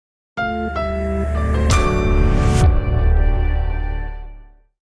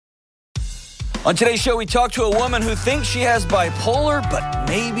On today's show, we talk to a woman who thinks she has bipolar, but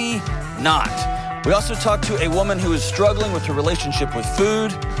maybe not. We also talk to a woman who is struggling with her relationship with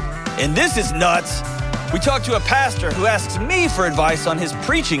food. And this is nuts. We talk to a pastor who asks me for advice on his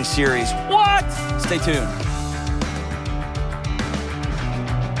preaching series. What? Stay tuned.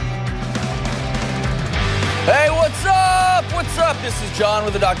 Hey, what's up? What's up? This is John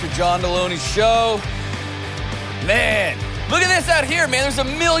with the Dr. John Deloney Show. Man, look at this out here, man. There's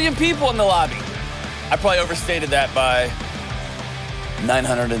 1 million people in the lobby. I probably overstated that by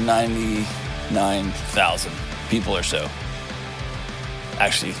 999,000 people or so.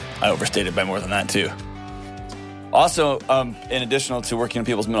 Actually, I overstated by more than that, too. Also, in addition to working on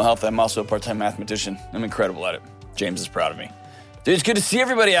people's mental health, I'm also a part-time mathematician. I'm incredible at it. James is proud of me. Dude, it's good to see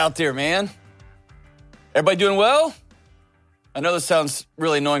everybody out there, man. Everybody doing well? I know this sounds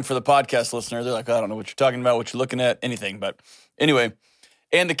really annoying for the podcast listener. They're like, I don't know what you're talking about, what you're looking at, anything. But anyway,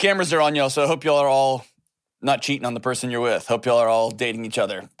 and the cameras are on y'all, so I hope y'all are all not cheating on the person you're with. Hope y'all are all dating each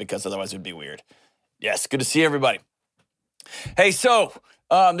other, because otherwise it would be weird. Yes, good to see everybody. Hey, so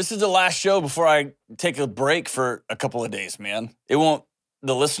this is the last show before I take a break for a couple of days, man. The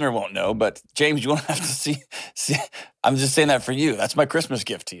listener won't know, but James, you won't have to see. I'm just saying that for you. That's my Christmas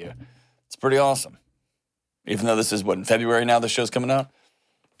gift to you. It's pretty awesome. Even though this is, in February now the show's coming out?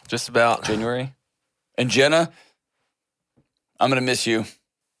 Just about. January? And Jenna, I'm going to miss you.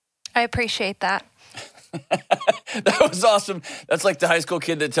 I appreciate that. That was awesome. That's like the high school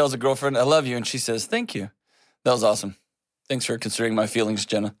kid that tells a girlfriend, I love you, and she says, thank you. That was awesome. Thanks for considering my feelings,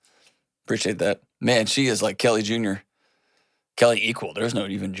 Jenna. Appreciate that. Man, she is like Kelly Jr. Kelly equal. There's no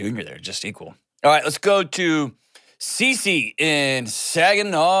even junior there, just equal. All right, let's go to Cece in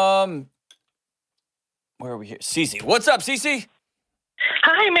Saginaw. Where are we here? Cece. What's up, Cece?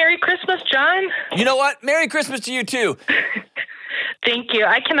 Hi, Merry Christmas, John. You know what? Merry Christmas to you, too. Thank you.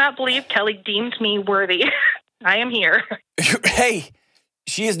 I cannot believe Kelly deemed me worthy. I am here. Hey,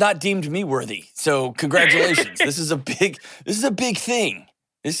 she has not deemed me worthy. So congratulations. This is a big thing.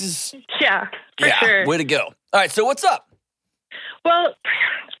 This is for sure. Way to go. All right, so what's up? Well,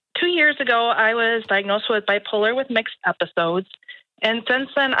 2 years ago, I was diagnosed with bipolar with mixed episodes. And since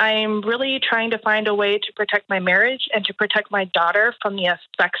then, I'm really trying to find a way to protect my marriage and to protect my daughter from the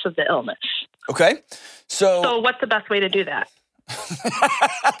effects of the illness. Okay. So what's the best way to do that?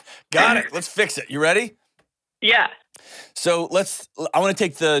 Got it. Let's fix it. You ready? Yeah. So I want to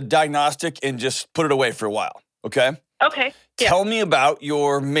take the diagnostic and just put it away for a while. Okay? Okay. Yeah. Tell me about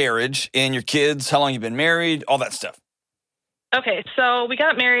your marriage and your kids, how long you've been married, all that stuff. Okay, so we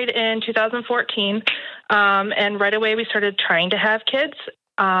got married in 2014, and right away we started trying to have kids,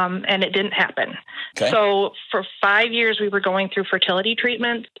 and it didn't happen. Okay. So for 5 years we were going through fertility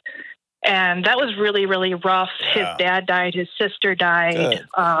treatments, and that was really, really rough. His dad died, his sister died.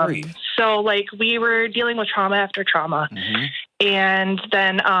 So we were dealing with trauma after trauma. Mm-hmm. And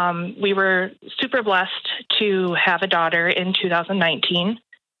then we were super blessed to have a daughter in 2019.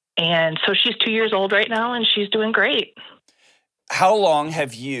 And so she's 2 years old right now, and she's doing great. How long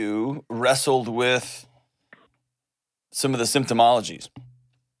have you wrestled with some of the symptomologies?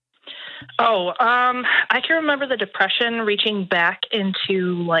 I can remember the depression reaching back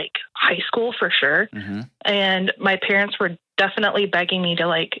into high school for sure. Mm-hmm. And my parents were definitely begging me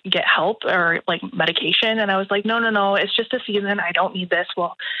to get help or medication. And I was like, no, it's just a season. I don't need this.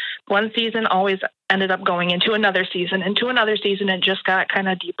 Well, one season always ended up going into another season, and it just got kind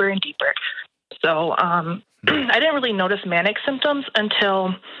of deeper and deeper. So I didn't really notice manic symptoms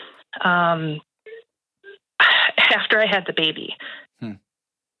until after I had the baby.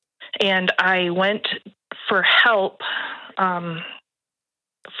 And I went for help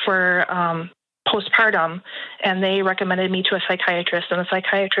for postpartum, and they recommended me to a psychiatrist. And the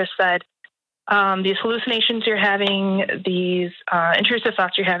psychiatrist said, these hallucinations you're having, these intrusive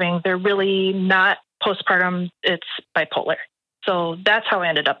thoughts you're having, they're really not postpartum, it's bipolar. So that's how I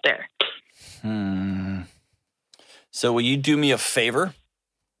ended up there. So will you do me a favor?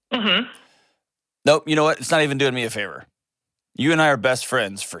 Mm-hmm. Nope, you know what? It's not even doing me a favor. You and I are best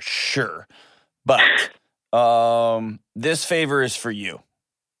friends for sure. But this favor is for you.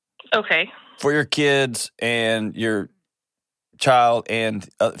 Okay. For your kids and your child and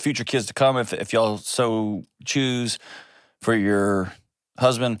future kids to come, if y'all so choose, for your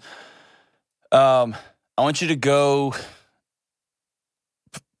husband. I want you to go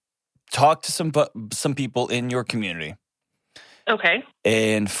talk to some people in your community. Okay.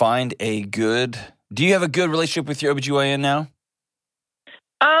 And find a good... Do you have a good relationship with your OBGYN now?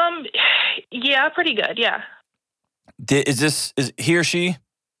 Yeah, pretty good, yeah. Is he or she?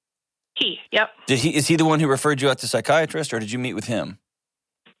 He, yep. Is he the one who referred you out to psychiatrist, or did you meet with him?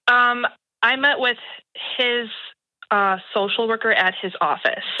 I met with his social worker at his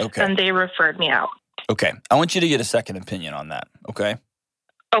office, and they referred me out. Okay. I want you to get a second opinion on that, okay?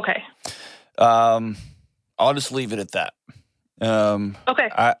 Okay. I'll just leave it at that. Okay.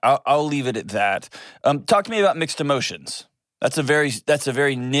 I'll leave it at that. Talk to me about mixed emotions. That's a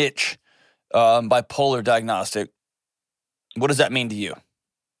very niche bipolar diagnostic. What does that mean to you?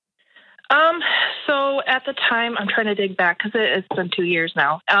 So at the time, I'm trying to dig back because it's been 2 years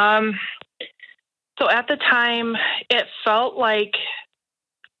now. So at the time, it felt like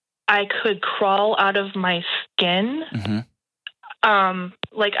I could crawl out of my skin. Mm-hmm.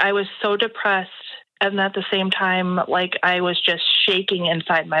 Like I was so depressed, and at the same time, like I was just shaking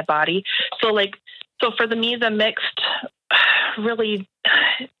inside my body. So for me, the mixed really,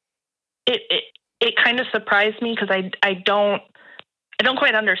 it kind of surprised me because I don't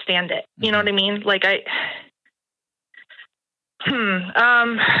quite understand it. You know what I mean? Like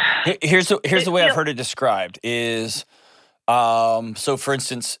Here's the way I've heard it described is, so for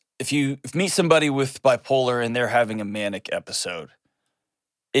instance, if you meet somebody with bipolar and they're having a manic episode,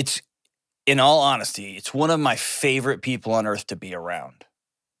 it's, in all honesty, it's one of my favorite people on earth to be around.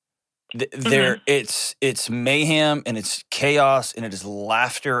 It's mayhem and it's chaos and it is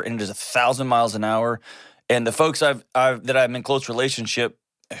laughter and it is 1,000 miles an hour. And the folks that I'm in close relationship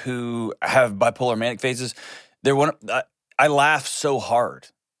who have bipolar manic phases, I laugh so hard.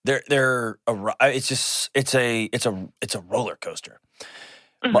 It's a roller coaster.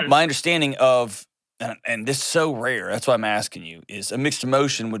 Mm-hmm. My understanding of, and this is so rare, that's why I'm asking you, is a mixed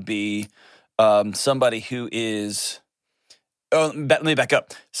emotion would be somebody who is, let me back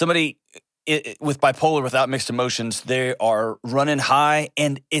up. Somebody with bipolar without mixed emotions, they are running high,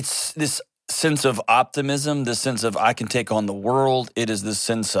 and it's this sense of optimism, this sense of I can take on the world. It is this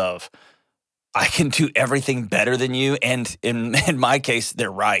sense of I can do everything better than you. And in my case,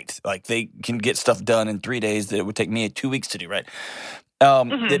 they're right. Like they can get stuff done in 3 days that it would take me 2 weeks to do, right?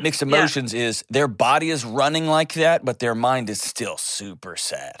 The mixed emotions is their body is running like that, but their mind is still super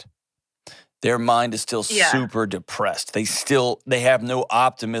sad. Their mind is still super depressed. They have no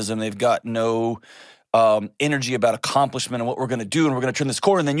optimism. They've got no energy about accomplishment and what we're going to do, and we're going to turn this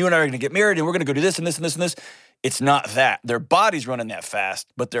corner, and then you and I are going to get married, and we're going to go do this and this and this and this. It's not that. Their body's running that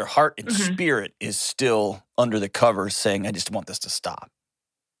fast, but their heart and spirit is still under the covers saying, I just want this to stop.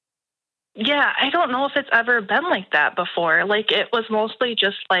 Yeah, I don't know if it's ever been like that before. Like, it was mostly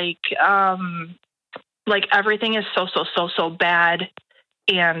just like everything is so bad,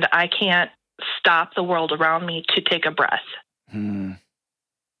 and I can't stop the world around me to take a breath.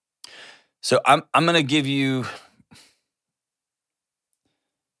 So I'm going to give you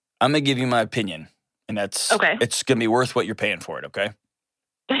my opinion, and that's okay. It's going to be worth what you're paying for it, okay?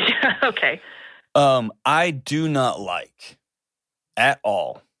 Okay. I do not like at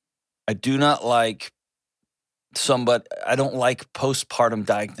all. I do not like I don't like postpartum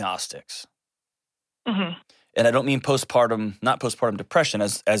diagnostics. Mm-hmm. And I don't mean not postpartum depression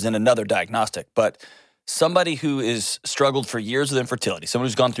as in another diagnostic, but somebody who is struggled for years with infertility, somebody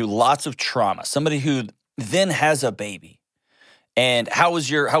who's gone through lots of trauma, somebody who then has a baby. And how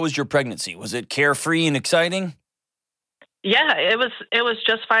was your pregnancy? Was it carefree and exciting? Yeah, it was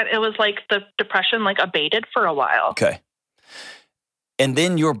just fine. It was like the depression abated for a while. Okay. And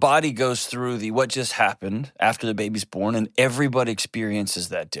then your body goes through what just happened after the baby's born, and everybody experiences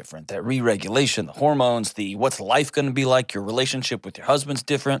that different. That re-regulation, the hormones, what's life going to be like, your relationship with your husband's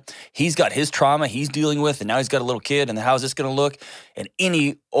different. He's got his trauma he's dealing with, and now he's got a little kid, and how's this going to look? And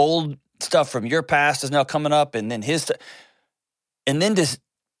any old stuff from your past is now coming up, and then and then just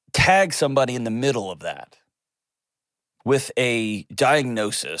tag somebody in the middle of that with a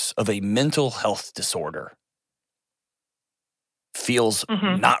diagnosis of a mental health disorder feels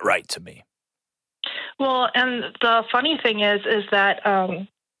not right to me. Well, and the funny thing is that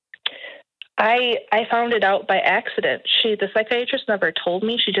I found it out by accident. The psychiatrist never told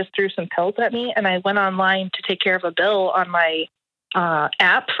me. She just threw some pills at me, and I went online to take care of a bill on my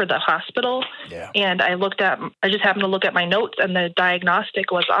app for the hospital. Yeah. And I just happened to look at my notes, and the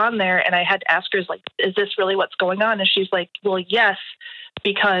diagnostic was on there, and I had to ask her, is this really what's going on? And she's like, well, yes,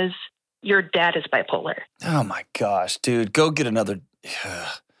 because your dad is bipolar. Oh my gosh, dude, go get another.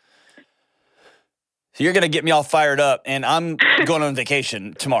 You're going to get me all fired up, and I'm going on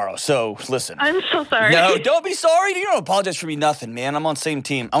vacation tomorrow. So listen. I'm so sorry. No, don't be sorry. You don't apologize for me, nothing, man. I'm on the same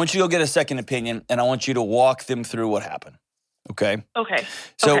team. I want you to go get a second opinion, and I want you to walk them through what happened. Okay? Okay.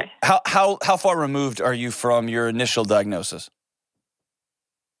 So okay. How far removed are you from your initial diagnosis?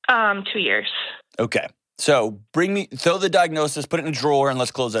 2 years. Okay. So throw the diagnosis, put it in a drawer, and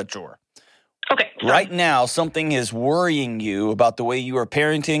let's close that drawer. Okay. Right now, something is worrying you about the way you are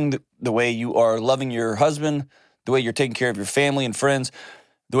parenting, the way you are loving your husband, the way you're taking care of your family and friends,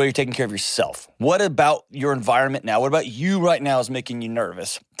 the way you're taking care of yourself. What about your environment now? What about you right now is making you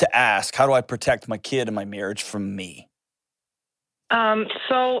nervous to ask, how do I protect my kid and my marriage from me?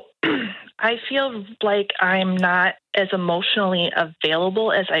 So I feel like I'm not as emotionally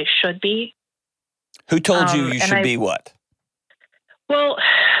available as I should be. Who told you should be what? Well,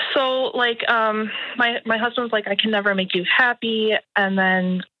 so like my husband's like, I can never make you happy. And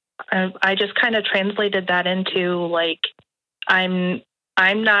then I just kind of translated that into like, I'm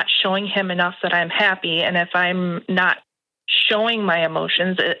not showing him enough that I'm happy. And if I'm not showing my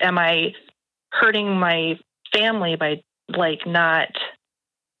emotions, am I hurting my family by like not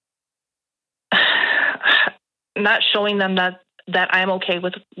showing them that I'm okay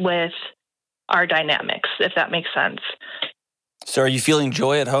with our dynamics, if that makes sense. So are you feeling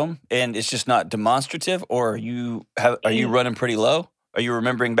joy at home and it's just not demonstrative, or are you running pretty low? Are you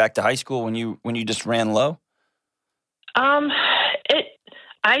remembering back to high school when you just ran low? I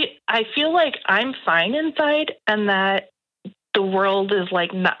feel like I'm fine inside, and that the world is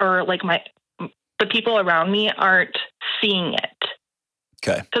like not, or like the people around me aren't seeing it.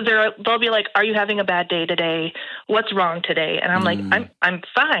 Okay. Because they'll be like, "Are you having a bad day today? What's wrong today?" And I'm like, "I'm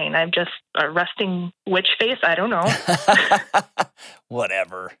fine. I'm just a resting witch face. I don't know."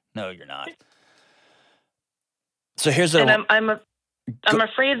 Whatever. No, you're not. So here's I'm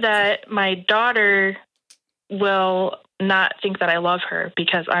afraid that my daughter will not think that I love her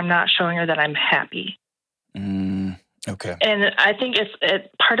because I'm not showing her that I'm happy. Okay. And I think it's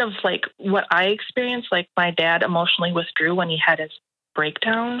part of like what I experienced. Like my dad emotionally withdrew when he had his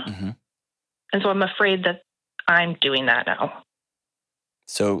breakdown. Mm-hmm. And so I'm afraid that I'm doing that now.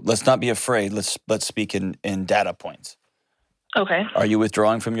 So let's not be afraid. Let's speak in data points. Okay. Are you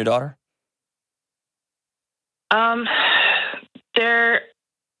withdrawing from your daughter?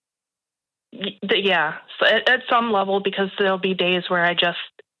 Yeah. So at some level, because there'll be days where I can't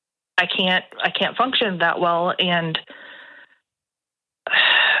function that well, and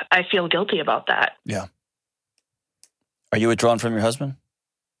I feel guilty about that. Yeah. Are you withdrawn from your husband?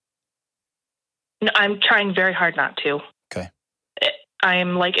 No, I'm trying very hard not to. Okay.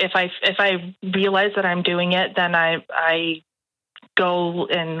 I'm like, if I realize that I'm doing it, then I go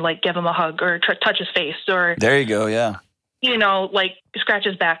and like give him a hug or touch his face, or there you go. Yeah. You know, like scratch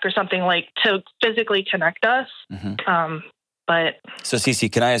his back or something, like to physically connect us. Mm-hmm. But so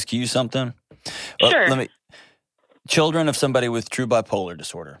Cece, can I ask you something? Sure. Children of somebody with true bipolar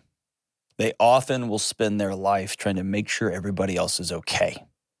disorder, they often will spend their life trying to make sure everybody else is okay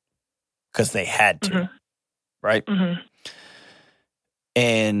because they had to, right? Mm-hmm.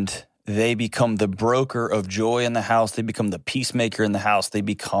 And they become the broker of joy in the house. They become the peacemaker in the house. They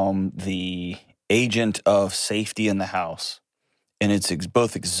become the agent of safety in the house. And it's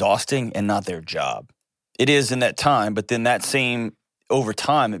both exhausting and not their job. It is in that time, but then over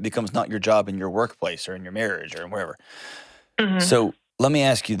time, it becomes not your job in your workplace or in your marriage or wherever. Mm-hmm. So let me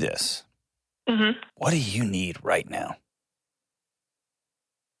ask you this. Mm-hmm. What do you need right now?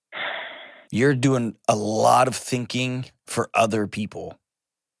 You're doing a lot of thinking for other people.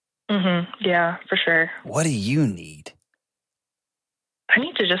 Mm-hmm. Yeah, for sure. What do you need? I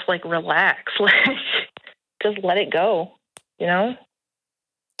need to just like relax, like just let it go, you know?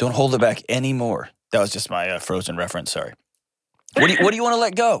 Don't hold it back anymore. That was just my Frozen reference. Sorry. What do you want to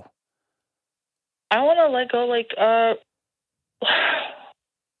let go? I want to let go, like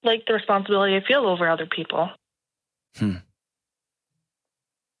the responsibility I feel over other people. Well,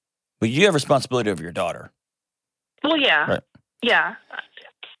 you have responsibility over your daughter. Well, yeah, right. Yeah.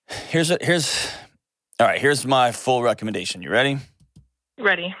 All right. Here's my full recommendation. You ready?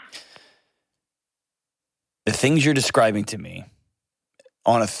 Ready. The things you're describing to me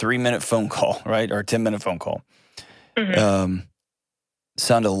on a 3-minute phone call, right, or a 10-minute phone call,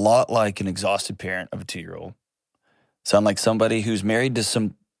 sound a lot like an exhausted parent of a 2-year-old. Sound like somebody who's married to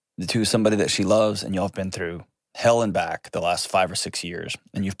somebody that she loves, and y'all have been through hell and back the last 5 or 6 years,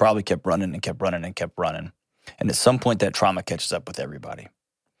 and you've probably kept running and kept running and kept running. And at some point, that trauma catches up with everybody.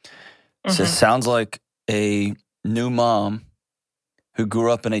 So it sounds like a new mom who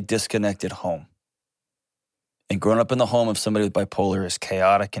grew up in a disconnected home. And growing up in the home of somebody with bipolar is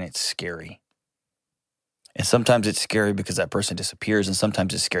chaotic and it's scary. And sometimes it's scary because that person disappears, and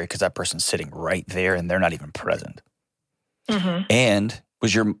sometimes it's scary because that person's sitting right there and they're not even present. Mm-hmm. And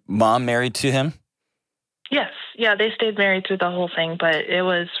was your mom married to him? Yes. Yeah, they stayed married through the whole thing, but it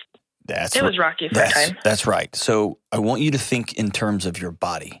was rocky for a time. That's right. So I want you to think in terms of your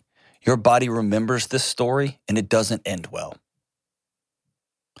body. Your body remembers this story, and it doesn't end well.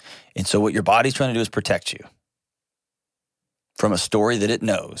 And so what your body's trying to do is protect you from a story that it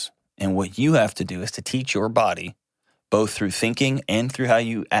knows. And what you have to do is to teach your body, both through thinking and through how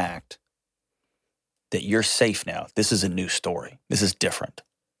you act, that you're safe now. This is a new story. This is different.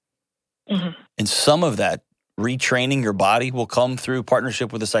 Mm-hmm. And some of that retraining your body will come through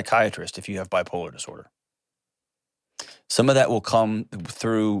partnership with a psychiatrist if you have bipolar disorder. Some of that will come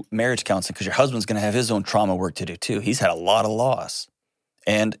through marriage counseling because your husband's going to have his own trauma work to do too. He's had a lot of loss.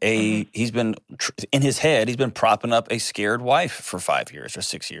 And he's been, in his head, he's been propping up a scared wife for 5 years or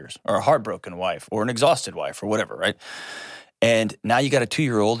 6 years, or a heartbroken wife or an exhausted wife or whatever, right? And now you got a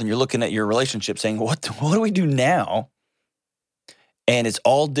 2-year-old and you're looking at your relationship saying, what do we do now? And it's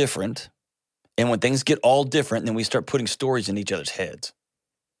all different. And when things get all different, then we start putting stories in each other's heads.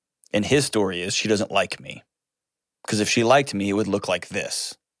 And his story is, she doesn't like me. Because if she liked me, it would look like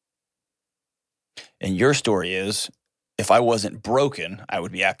this. And your story is, if I wasn't broken, I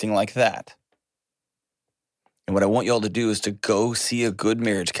would be acting like that. And what I want y'all to do is to go see a good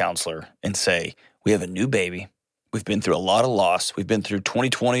marriage counselor and say, we have a new baby. We've been through a lot of loss. We've been through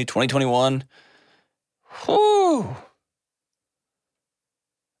 2020, 2021. Whew.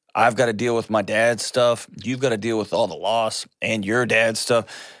 I've got to deal with my dad's stuff. You've got to deal with all the loss and your dad's stuff.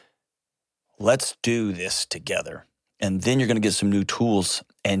 Let's do this together. And then you're going to get some new tools,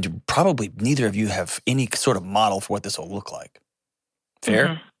 and probably neither of you have any sort of model for what this will look like.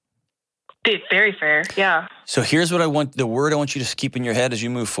 Fair? Mm-hmm. Very fair, yeah. So here's what the word I want you to keep in your head as you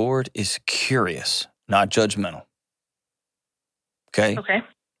move forward is curious, not judgmental. Okay? Okay.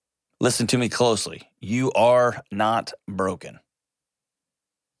 Listen to me closely. You are not broken.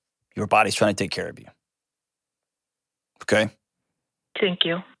 Your body's trying to take care of you. Okay? Thank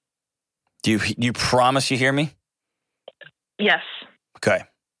you. Do you promise you hear me? Yes. Okay.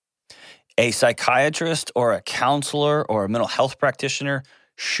 A psychiatrist or a counselor or a mental health practitioner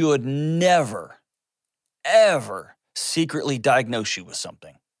should never, ever secretly diagnose you with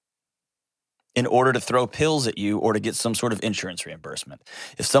something in order to throw pills at you or to get some sort of insurance reimbursement.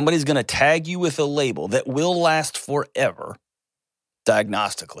 If somebody's going to tag you with a label that will last forever,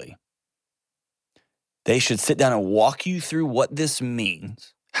 diagnostically, they should sit down and walk you through what this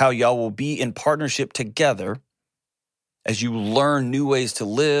means, how y'all will be in partnership together as you learn new ways to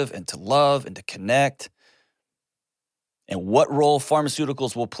live and to love and to connect, and what role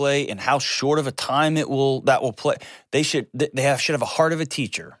pharmaceuticals will play and how short of a time that will play. They should have a heart of a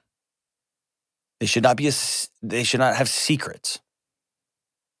teacher. They should not have secrets.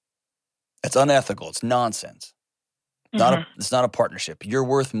 That's unethical. It's nonsense. Mm-hmm. It's not a partnership. You're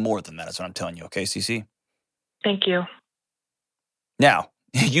worth more than that. That's what I'm telling you. Okay, CC? Thank you. Now,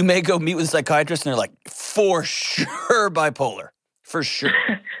 you may go meet with a psychiatrist and they're like, for sure bipolar. For sure.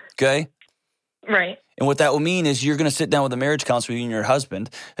 Okay? Right. And what that will mean is you're going to sit down with a marriage counselor, you and your husband,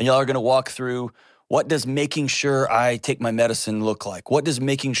 and y'all are going to walk through, what does making sure I take my medicine look like? What does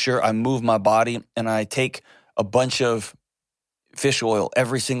making sure I move my body and I take a bunch of fish oil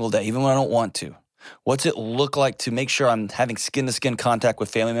every single day, even when I don't want to? What's it look like to make sure I'm having skin-to-skin contact with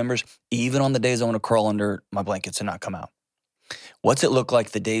family members, even on the days I want to crawl under my blankets and not come out? What's it look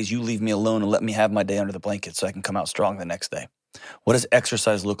like the days you leave me alone and let me have my day under the blanket so I can come out strong the next day? What does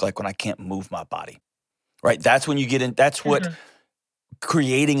exercise look like when I can't move my body? Right? That's when you get in. That's what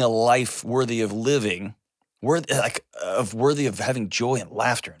creating a life worthy of living, worthy of having joy and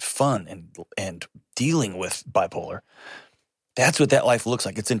laughter and fun and dealing with bipolar. That's what that life looks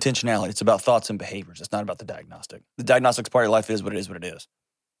like. It's intentionality. It's about thoughts and behaviors. It's not about the diagnostic. The diagnostic's part of your life is what it is.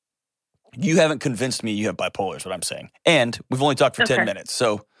 You haven't convinced me you have bipolar is what I'm saying. And we've only talked for 10 minutes,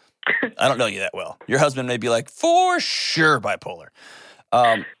 so I don't know you that well. Your husband may be like, for sure bipolar.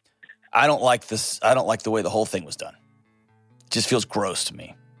 I don't like this. I don't like the way the whole thing was done. It just feels gross to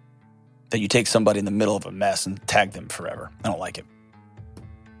me that you take somebody in the middle of a mess and tag them forever. I don't like it.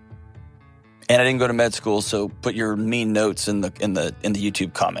 And I didn't go to med school, so put your mean notes in the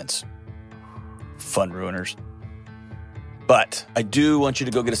YouTube comments. Fun ruiners. But I do want you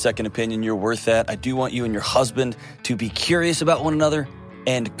to go get a second opinion. You're worth that. I do want you and your husband to be curious about one another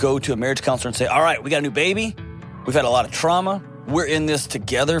and go to a marriage counselor and say, all right, we got a new baby. We've had a lot of trauma. We're in this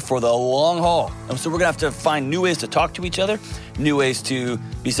together for the long haul. And so we're going to have to find new ways to talk to each other, new ways to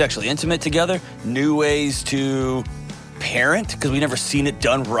be sexually intimate together, new ways to parent, because we've never seen it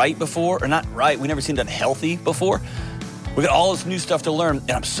done right before, or not right. We've never seen it done healthy before. We got all this new stuff to learn,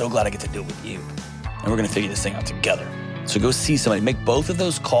 and I'm so glad I get to do it with you. And we're going to figure this thing out together. So go see somebody. Make both of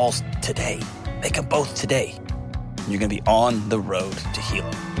those calls today. Make them both today. And you're going to be on the road to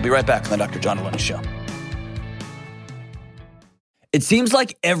healing. We'll be right back on the Dr. John Deloney Show. It seems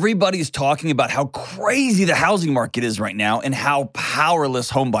like everybody's talking about how crazy the housing market is right now and how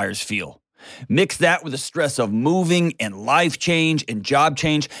powerless homebuyers feel. Mix that with the stress of moving and life change and job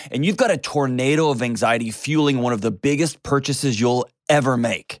change, and you've got a tornado of anxiety fueling one of the biggest purchases you'll ever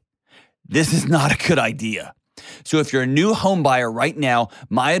make. This is not a good idea. So if you're a new home buyer right now,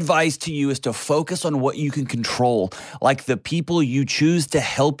 my advice to you is to focus on what you can control, like the people you choose to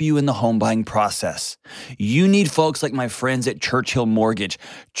help you in the home buying process. You need folks like my friends at Churchill Mortgage.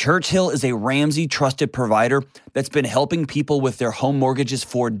 Churchill is a Ramsey trusted provider that's been helping people with their home mortgages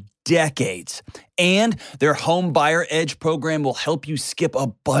for decades. And their Home Buyer Edge program will help you skip a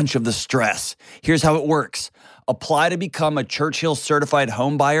bunch of the stress. Here's how it works. Apply to become a Churchill certified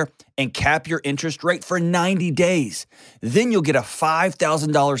home buyer and cap your interest rate for 90 days. Then you'll get a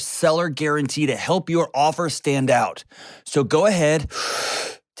 $5,000 seller guarantee to help your offer stand out. So go ahead,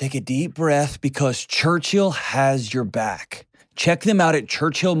 take a deep breath because Churchill has your back. Check them out at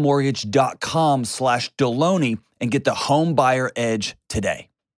churchillmortgage.com/Deloney and get the Home Buyer Edge today.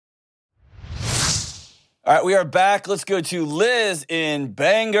 All right, we are back. Let's go to Liz in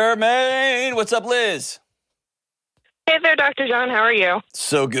Bangor, Maine. What's up, Liz? Hey there, Dr. John. How are you?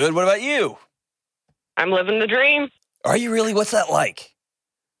 So good. What about you? I'm living the dream. Are you really? What's that like?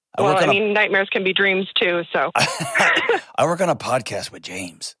 Nightmares can be dreams too, so. I work on a podcast with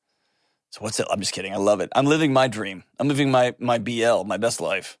James. So what's it? I'm just kidding. I love it. I'm living my dream. I'm living my BL, my best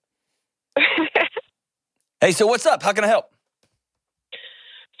life. Hey, so what's up? How can I help?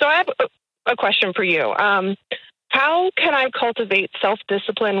 So I have a question for you. How can I cultivate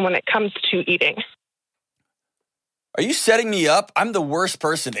self-discipline when it comes to eating? Are you setting me up? I'm the worst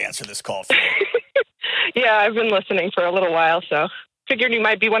person to answer this call for you. Yeah, I've been listening for a little while, so figured you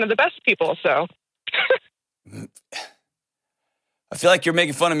might be one of the best people, so. I feel like you're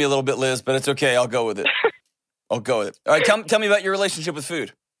making fun of me a little bit, Liz, but it's okay. I'll go with it. All right, tell me about your relationship with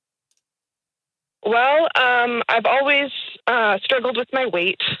food. Well, I've always struggled with my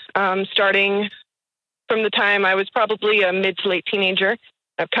weight, starting from the time I was probably a mid to late teenager.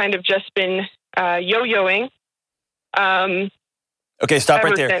 I've kind of just been yo-yoing. Okay, stop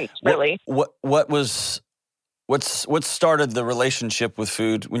right there. Since, really. What started the relationship with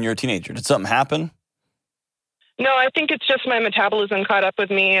food when you were a teenager? Did something happen? No, I think it's just my metabolism caught up with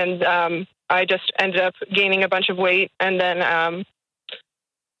me, and I just ended up gaining a bunch of weight. And then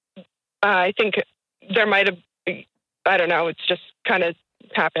I think there might have, I don't know, it's just kind of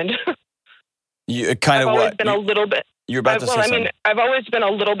happened. You kind of what? I've always been a little bit. You're about to say something. I've always been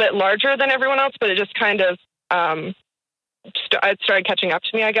a little bit larger than everyone else, but it just kind of it started catching up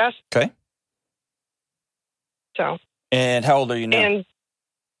to me, I guess. Okay. So. And how old are you now? And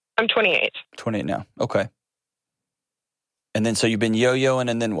I'm 28. 28 now. Okay. And then so you've been yo-yoing,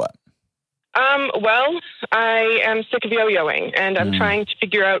 and then what? Well, I am sick of yo-yoing, and I'm trying to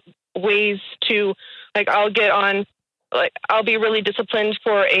figure out ways to, I'll be really disciplined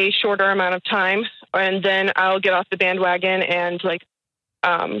for a shorter amount of time, and then I'll get off the bandwagon and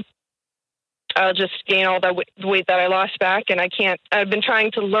I'll just gain all that weight that I lost back. And I've been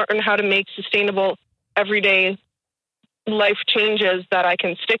trying to learn how to make sustainable everyday life changes that I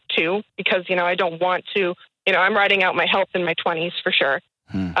can stick to because, I don't want to, I'm riding out my health in my 20s for sure.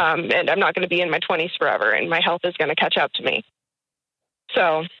 And I'm not going to be in my 20s forever, and my health is going to catch up to me.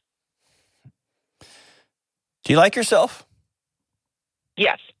 So. Do you like yourself?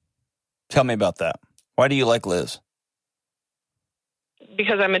 Yes. Tell me about that. Why do you like Liz?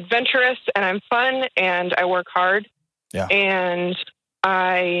 Because I'm adventurous and I'm fun and I work hard. Yeah. And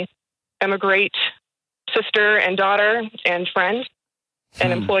I am a great sister and daughter and friend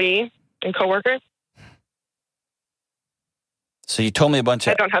and employee and coworker. So you told me a bunch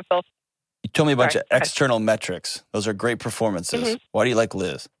of... I don't have both. You told me a bunch of external metrics. Those are great performances. Mm-hmm. Why do you like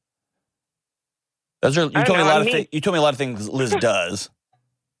Liz? You told me a lot of things Liz does,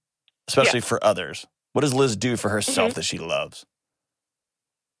 especially for others. What does Liz do for herself that she loves?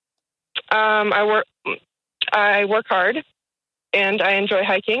 I work hard, and I enjoy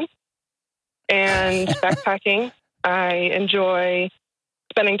hiking and backpacking. I enjoy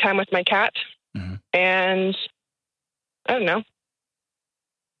spending time with my cat, and I don't know.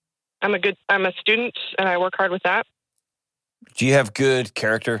 I'm a student, and I work hard with that. Do you have good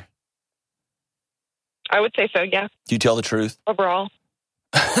character? I would say so, yeah. Do you tell the truth? Overall.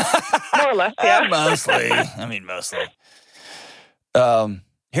 More or less, yeah. Mostly.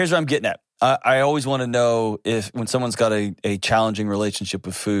 Here's what I'm getting at. I always want to know if when someone's got a challenging relationship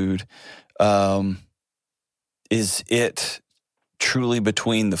with food, is it truly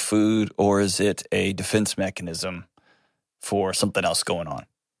between the food or is it a defense mechanism for something else going on?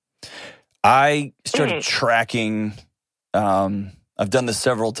 I started tracking I've done this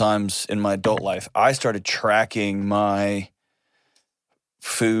several times in my adult life. I started tracking my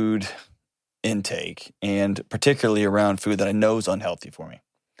food intake, and particularly around food that I know is unhealthy for me.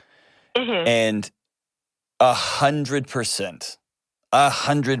 Mm-hmm. And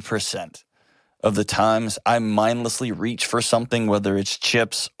 100% of the times I mindlessly reach for something, whether it's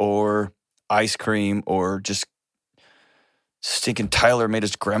chips or ice cream or just stinking Tyler made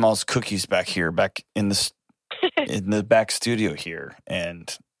his grandma's cookies back in the back studio here.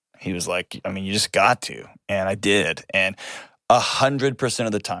 And he was like, I mean, you just got to. And I did. And 100%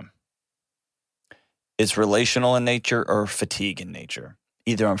 of the time, it's relational in nature or fatigue in nature.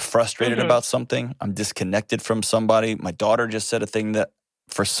 Either I'm frustrated about something, I'm disconnected from somebody. My daughter just said a thing that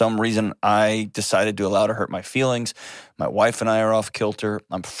for some reason I decided to allow to hurt my feelings. My wife and I are off kilter.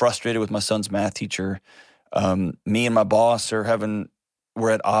 I'm frustrated with my son's math teacher. Me and my boss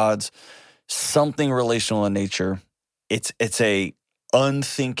we're at odds. Something relational in nature. It's a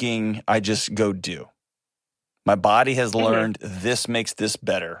unthinking, I just go do. My body has learned this makes this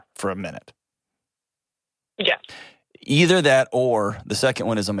better for a minute. Yeah. Either that or the second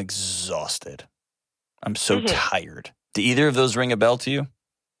one is I'm exhausted. I'm so tired. Do either of those ring a bell to you?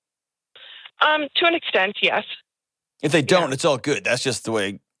 To an extent, yes. If they don't, it's all good. That's just the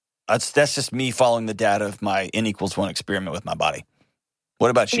way. That's just me following the data of my N=1 experiment with my body.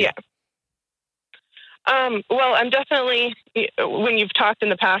 What about you? Yeah. Well, I'm definitely, when you've talked in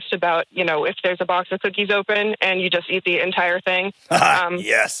the past about, if there's a box of cookies open and you just eat the entire thing.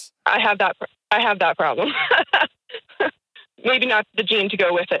 Yes. I have that problem. Maybe not the gene to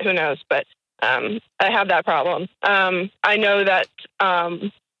go with it. Who knows? But I have that problem. I know that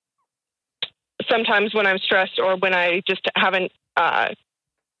sometimes when I'm stressed or when I just haven't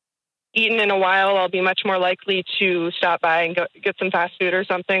eaten in a while, I'll be much more likely to stop by and go get some fast food or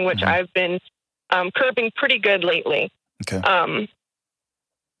something, which I've been curbing pretty good lately. Okay.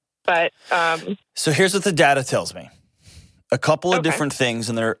 So here's what the data tells me. A couple of different things,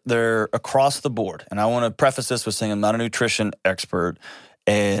 and they're across the board. And I want to preface this with saying I'm not a nutrition expert,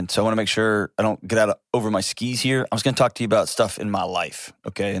 and so I want to make sure I don't get over my skis here. I'm just going to talk to you about stuff in my life,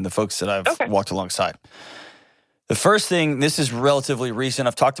 okay, and the folks that I've walked alongside. The first thing, this is relatively recent.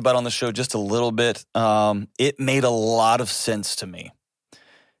 I've talked about it on the show just a little bit. It made a lot of sense to me.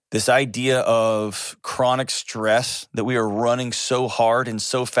 This idea of chronic stress, that we are running so hard and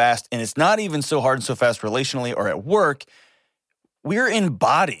so fast, and it's not even so hard and so fast relationally or at work. We're in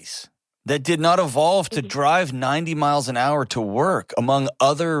bodies that did not evolve to drive 90 miles an hour to work among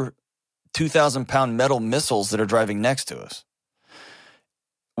other 2,000-pound metal missiles that are driving next to us.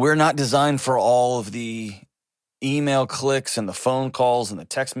 We're not designed for all of the email clicks and the phone calls and the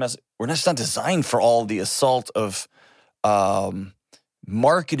text message. We're just not designed for all the assault of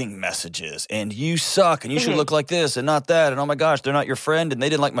marketing messages and you suck and you should look like this and not that and oh my gosh, they're not your friend and they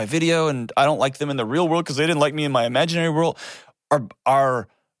didn't like my video and I don't like them in the real world because they didn't like me in my imaginary world. Our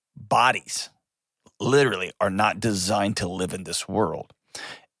bodies literally are not designed to live in this world.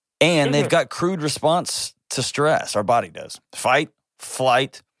 And they've got crude response to stress. Our body does. Fight,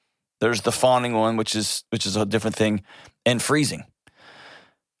 flight. There's the fawning one, which is a different thing, and freezing.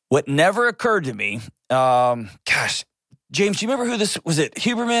 What never occurred to me, James, do you remember who this was? It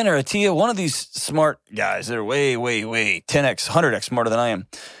Huberman or Attia? One of these smart guys that are way, way, way 10x, 100x smarter than I am.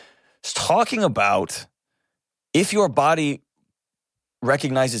 Is talking about if your body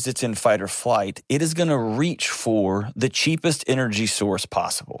recognizes it's in fight or flight, it is going to reach for the cheapest energy source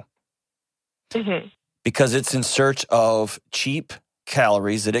possible. Because it's in search of cheap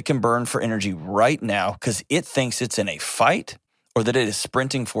calories that it can burn for energy right now because it thinks it's in a fight or that it is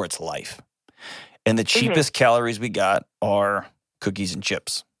sprinting for its life. And the cheapest calories we got are cookies and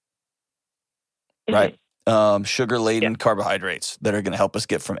chips, right? Sugar-laden carbohydrates that are going to help us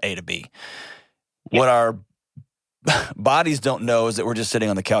get from A to B. What our bodies don't know is that we're just sitting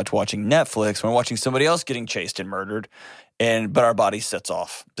on the couch watching Netflix. We're watching somebody else getting chased and murdered, but our body sets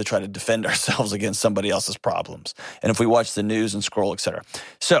off to try to defend ourselves against somebody else's problems. And if we watch the news and scroll, etc.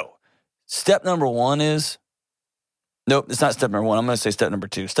 So step number one is, nope, it's not step number one. I'm going to say step number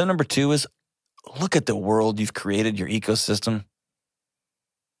two. Step number two is look at the world you've created, your ecosystem.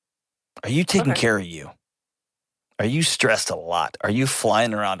 Are you taking care of you? Are you stressed a lot? Are you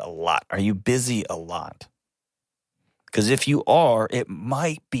flying around a lot? Are you busy a lot? Because if you are, it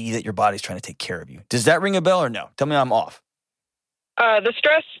might be that your body's trying to take care of you. Does that ring a bell or no? Tell me I'm off. The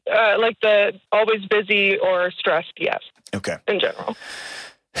stress, like the always busy or stressed, yes. Okay. In general.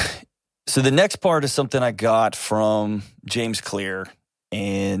 So the next part is something I got from James Clear,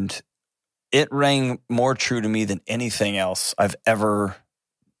 and it rang more true to me than anything else I've ever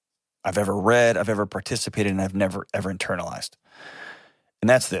read, I've ever participated in, I've never ever internalized. And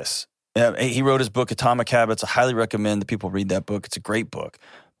that's this. He wrote his book, Atomic Habits. I highly recommend that people read that book. It's a great book.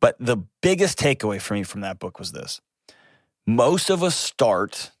 But the biggest takeaway for me from that book was this. Most of us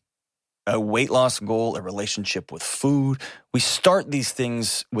start a weight loss goal, a relationship with food. We start these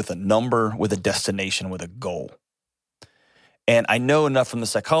things with a number, with a destination, with a goal. And I know enough from the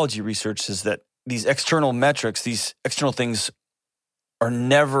psychology research is that these external metrics, these external things are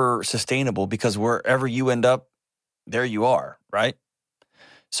never sustainable because wherever you end up, there you are, right?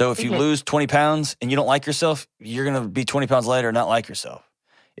 So if you lose 20 pounds and you don't like yourself, you're going to be 20 pounds later and not like yourself.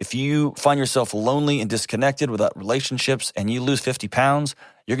 If you find yourself lonely and disconnected without relationships and you lose 50 pounds,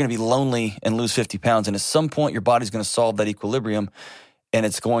 you're going to be lonely and lose 50 pounds. And at some point, your body's going to solve that equilibrium and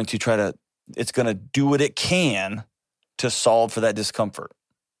it's going to do what it can to solve for that discomfort.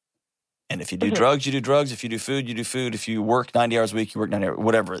 And if you do drugs, you do drugs. If you do food, you do food. If you work 90 hours a week, you work 90 hours,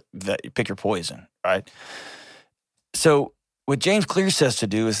 whatever, that you pick your poison, right? So what James Clear says to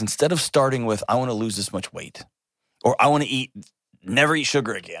do is instead of starting with, I want to lose this much weight, or I want to never eat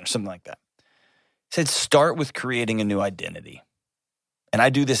sugar again, or something like that. He said, start with creating a new identity. And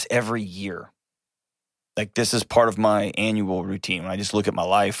I do this every year. Like this is part of my annual routine. When I just look at my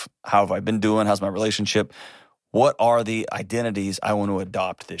life, how have I been doing? How's my relationship? What are the identities I want to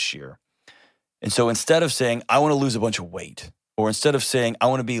adopt this year? And so instead of saying, I want to lose a bunch of weight, or instead of saying, I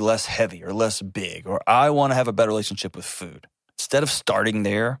want to be less heavy or less big, or I want to have a better relationship with food, instead of starting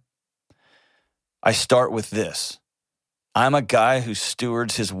there, I start with this. I'm a guy who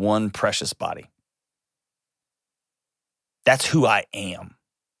stewards his one precious body. That's who I am.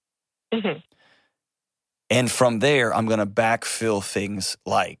 And from there, I'm going to backfill things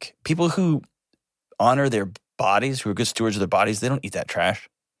like people who honor their bodies, who are good stewards of their bodies, they don't eat that trash.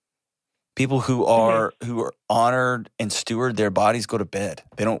 People who are honored and steward their bodies go to bed.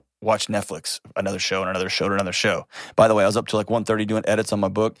 They don't watch Netflix, another show and another show and another show. By the way, I was up to like 1:30 doing edits on my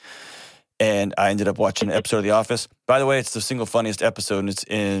book, and I ended up watching an episode of The Office. By the way, it's the single funniest episode, and it's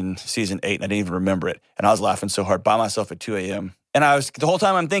in season 8, and I didn't even remember it. And I was laughing so hard by myself at 2 a.m. And the whole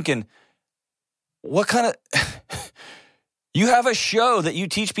time I'm thinking, what kind of... You have a show that you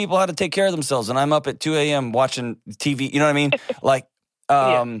teach people how to take care of themselves, and I'm up at 2 a.m. watching TV. You know what I mean? Like,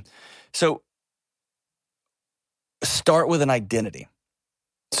 So start with an identity.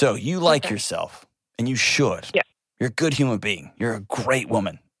 So you like yourself, and you should. Yeah. You're a good human being. You're a great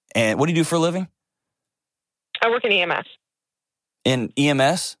woman. And what do you do for a living? I work in EMS. In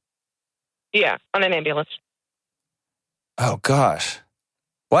EMS? Yeah, on an ambulance. Oh, gosh.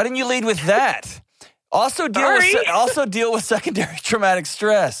 Why didn't you lead with that? Also deal with secondary traumatic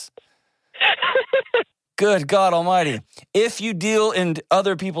stress. Good God Almighty. If you deal in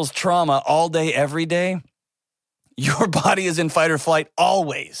other people's trauma all day, every day, your body is in fight or flight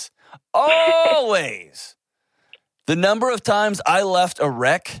always. Always. The number of times I left a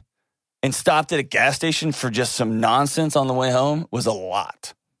wreck and stopped at a gas station for just some nonsense on the way home was a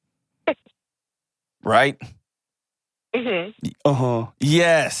lot. Right?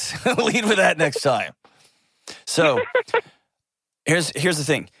 Yes. Lead with that next time. So here's the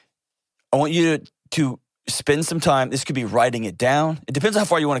thing. I want you to spend some time. This could be writing it down. It depends on how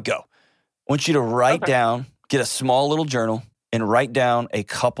far you want to go. I want you to write down, get a small little journal, and write down a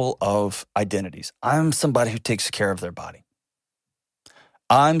couple of identities. I'm somebody who takes care of their body.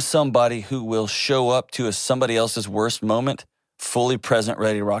 I'm somebody who will show up to somebody else's worst moment, fully present,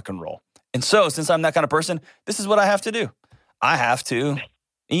 ready to rock and roll. And so, since I'm that kind of person, this is what I have to do. I have to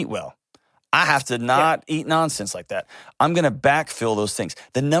eat well. I have to not eat nonsense like that. I'm going to backfill those things.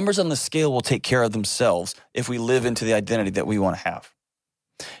 The numbers on the scale will take care of themselves if we live into the identity that we want to have.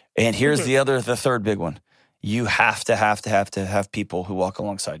 And here's the third big one. You have to have people who walk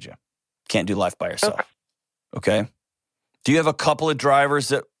alongside you. Can't do life by yourself. Okay? Do you have a couple of drivers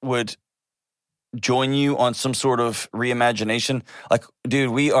that would join you on some sort of reimagination? Like,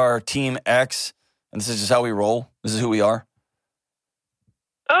 dude, we are Team X, and this is just how we roll. This is who we are.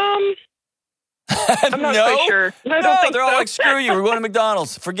 I'm not quite sure. No, they're all like, screw you. We're going to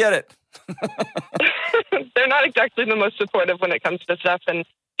McDonald's. Forget it. They're not exactly the most supportive when it comes to stuff, and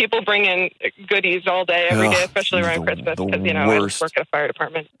people bring in goodies all day, every day, especially around Christmas, because, I just work at a fire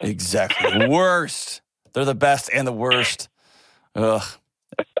department. Exactly. Worst. They're the best and the worst. Ugh.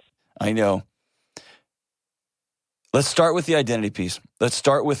 I know. Let's start with the identity piece. Let's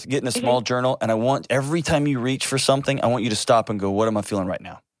start with getting a small journal, and I want every time you reach for something, I want you to stop and go, what am I feeling right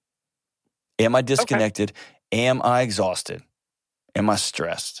now? Am I disconnected? Am I exhausted? Am I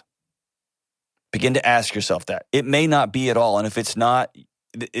stressed? Begin to ask yourself that. It may not be at all, and if it's not,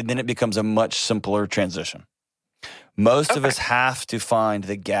 then it becomes a much simpler transition. Most of us have to find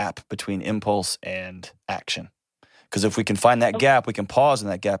the gap between impulse and action Because if we can find that gap, we can pause in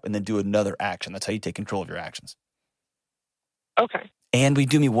that gap and then do another action. That's how you take control of your actions. Okay. And will you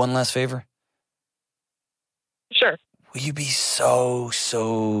do me one last favor? Sure. Will you be so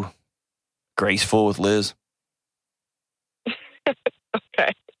graceful with Liz?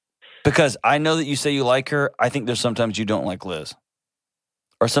 Okay. Because I know that you say you like her. I think there's sometimes you don't like Liz.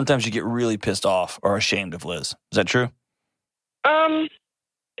 Or sometimes you get really pissed off or ashamed of Liz. Is that true?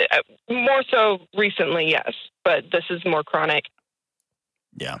 More so recently, yes. But this is more chronic.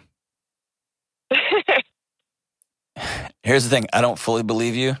 Yeah. Here's the thing. I don't fully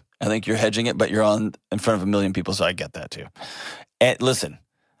believe you. I think you're hedging it, but you're on in front of a million people, so I get that too. And listen,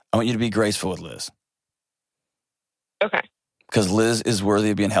 I want you to be graceful with Liz. Okay. Because Liz is worthy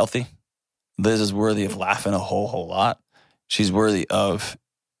of being healthy. Liz is worthy of laughing a whole lot. She's worthy of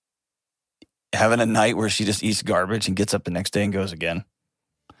having a night where she just eats garbage and gets up the next day and goes again.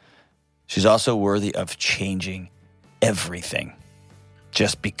 She's also worthy of changing everything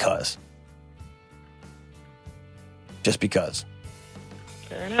just because. Just because.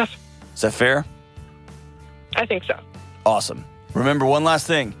 Fair enough. Is that fair? I think so. Awesome. Remember one last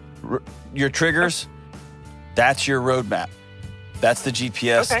thing. Your triggers, that's your roadmap. That's the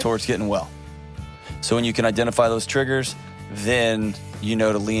GPS towards getting well. So when you can identify those triggers, then you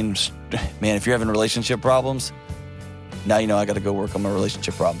know to lean. Man, if you're having relationship problems, now you know I got to go work on my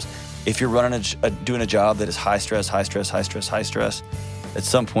relationship problems. If you're doing a job that is high stress, at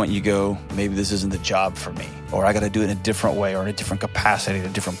some point you go, maybe this isn't the job for me, or I got to do it in a different way or in a different capacity, in a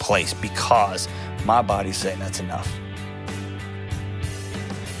different place, because my body's saying that's enough.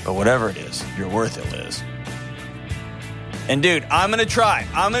 But whatever it is, you're worth it, Liz. And dude, I'm going to try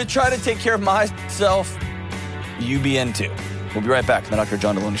to take care of myself. You be in too. We'll be right back on the Dr.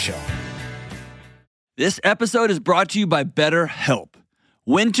 John Deloney Show. This episode is brought to you by BetterHelp.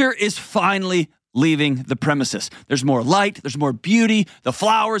 Winter is finally leaving the premises. There's more light, there's more beauty, the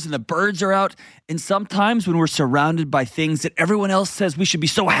flowers and the birds are out. And sometimes when we're surrounded by things that everyone else says we should be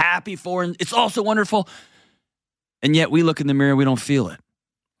so happy for, and it's all so wonderful, and yet we look in the mirror and we don't feel it.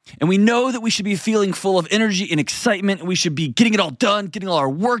 And we know that we should be feeling full of energy and excitement, and we should be getting it all done, getting all our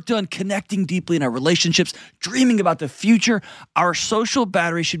work done, connecting deeply in our relationships, dreaming about the future. Our social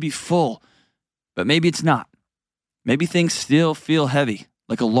battery should be full, but maybe it's not. Maybe things still feel heavy,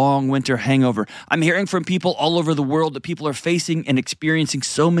 like a long winter hangover. I'm hearing from people all over the world that people are facing and experiencing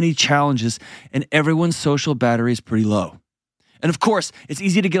so many challenges, and everyone's social battery is pretty low. And of course, it's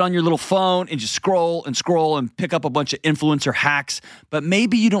easy to get on your little phone and just scroll and pick up a bunch of influencer hacks, but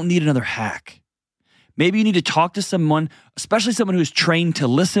maybe you don't need another hack. Maybe you need to talk to someone, especially someone who's trained to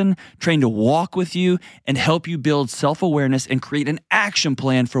listen, trained to walk with you, and help you build self-awareness and create an action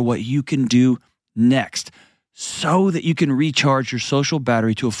plan for what you can do next, so that you can recharge your social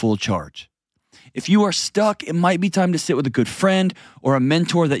battery to a full charge. If you are stuck, it might be time to sit with a good friend or a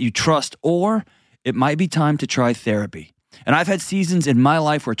mentor that you trust, or it might be time to try therapy. And I've had seasons in my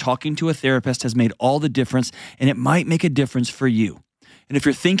life where talking to a therapist has made all the difference, and it might make a difference for you. And if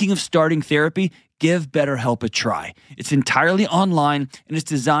you're thinking of starting therapy, give BetterHelp a try. It's entirely online, and it's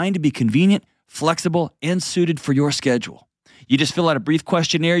designed to be convenient, flexible, and suited for your schedule. You just fill out a brief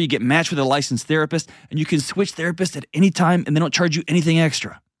questionnaire, you get matched with a licensed therapist, and you can switch therapists at any time, and they don't charge you anything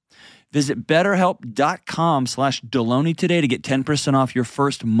extra. Visit BetterHelp.com/Deloney today to get 10% off your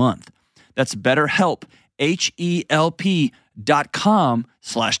first month. That's BetterHelp,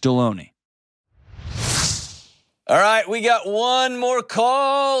 HELP.com/Deloney. All right, we got one more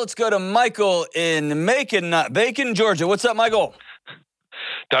call. Let's go to Michael in Macon, not Bacon, Georgia. What's up, Michael?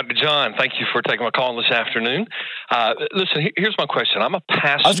 Dr. John, thank you for taking my call this afternoon. Listen, here's my question. I'm a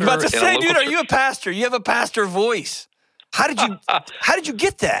pastor. I was about to say, dude, are you a pastor? You have a pastor voice. How did you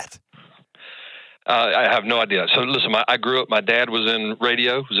get that? I have no idea. So listen, I grew up, my dad was in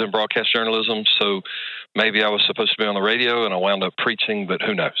radio, was in broadcast journalism, so maybe I was supposed to be on the radio and I wound up preaching, but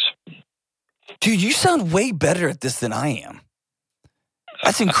who knows? Dude, you sound way better at this than I am.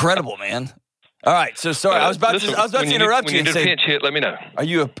 That's incredible, man. All right, so sorry, I was about to interrupt you and say, when you do a pinch hit, let me know. Are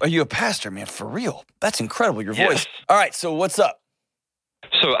you a pastor, man? For real? That's incredible, your voice. Yes. All right, so what's up?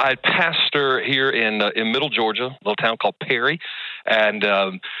 So I pastor here in Middle Georgia, a little town called Perry, and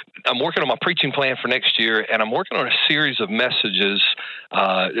I'm working on my preaching plan for next year, and I'm working on a series of messages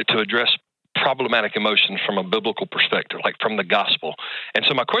to address problematic emotions from a biblical perspective, like from the gospel. And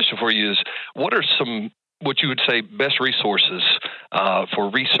so my question for you is, what are some, what you would say, best resources for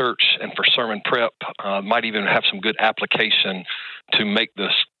research and for sermon prep, might even have some good application to make the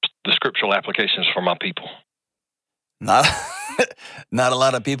scriptural applications for my people? Not a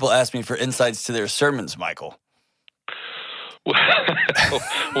lot of people ask me for insights to their sermons, Michael.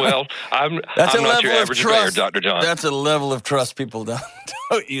 Well, I'm not your average player, Dr. John. That's a level of trust people don't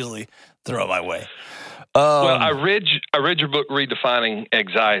usually throw my way. Well, I read your book, Redefining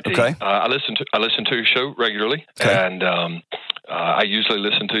Anxiety. Okay. I listen to your show regularly, and I usually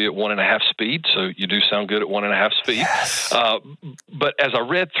listen to you at 1.5 speed. So you do sound good at 1.5 speed. Yes. But as I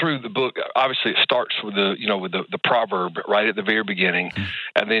read through the book, obviously it starts with the proverb right at the very beginning,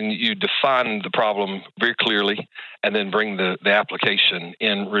 and then you define the problem very clearly, and then bring the application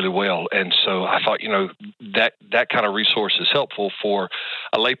in really well. And so I thought, that kind of resource is helpful for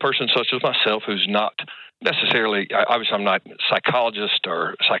a layperson such as myself, who's not necessarily, obviously I'm not a psychologist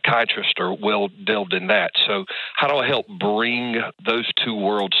or psychiatrist or well delved in that. So how do I help bring those two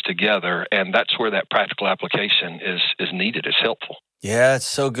worlds together? And that's where that practical application is needed. It's helpful. Yeah, it's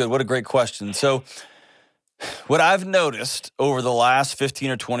so good. What a great question. So what I've noticed over the last 15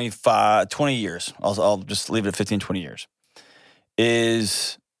 or 20 years, I'll just leave it at 15, 20 years,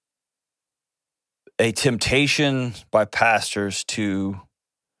 is a temptation by pastors to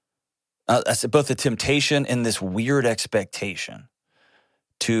both a temptation and this weird expectation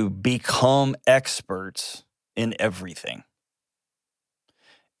to become experts in everything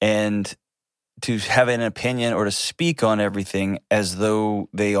and to have an opinion or to speak on everything as though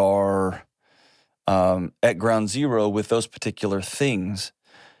they are at ground zero with those particular things.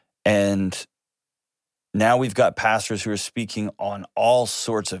 And now we've got pastors who are speaking on all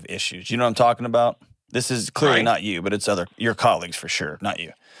sorts of issues. You know what I'm talking about? This is clearly not you, but it's your colleagues for sure, not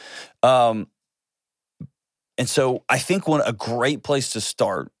you. And so I think a great place to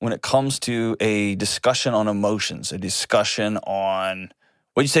start when it comes to a discussion on emotions, a discussion on,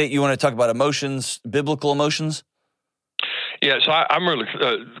 what do you say, you want to talk about emotions, biblical emotions? Yeah, so I'm really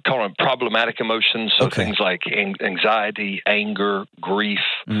calling them problematic emotions, so things like anxiety, anger, grief,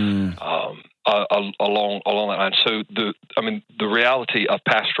 along that line. So the reality of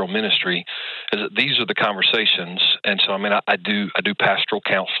pastoral ministry is that these are the conversations, and so I do pastoral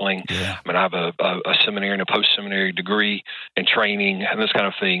counseling. Yeah. I have a seminary and a post-seminary degree in training and this kind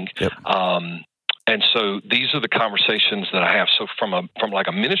of thing. Yep. And so these are the conversations that I have. So from like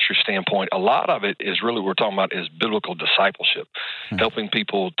a ministry standpoint, a lot of it is really what we're talking about is biblical discipleship, helping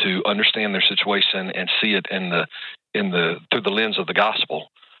people to understand their situation and see it through the lens of the gospel.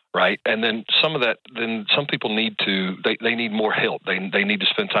 Right. And then some people need they need more help. They need to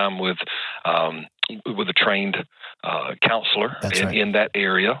spend time with a trained counselor in that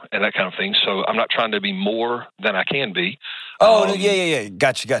area and that kind of thing. So I'm not trying to be more than I can be. Yeah.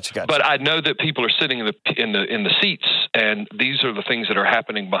 Gotcha. But I know that people are sitting in the seats, and these are the things that are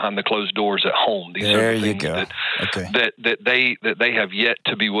happening behind the closed doors at home. These are the things that they have yet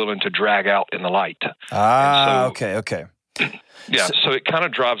to be willing to drag out in the light. Okay. Yeah, so it kind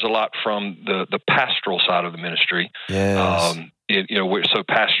of drives a lot from the pastoral side of the ministry. Yes. So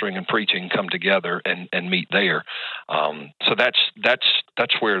pastoring and preaching come together and meet there. So that's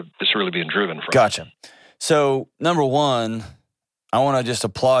where it's really being driven from. Gotcha. So number one, I want to just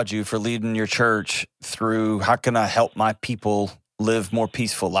applaud you for leading your church through how can I help my people live more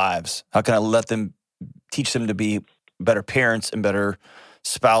peaceful lives? How can I teach them to be better parents and better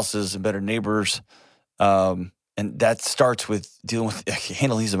spouses and better neighbors? And that starts with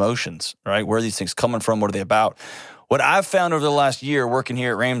handling these emotions, right? Where are these things coming from? What are they about? What I've found over the last year working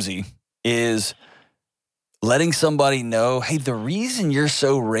here at Ramsey is letting somebody know, hey, the reason you're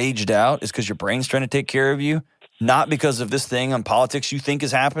so raged out is because your brain's trying to take care of you, not because of this thing on politics you think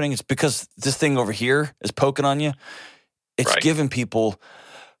is happening. It's because this thing over here is poking on you. It's giving people,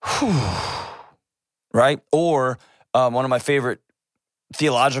 right? Or one of my favorite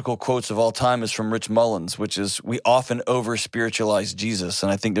theological quotes of all time is from Rich Mullins, which is, we often over-spiritualize Jesus.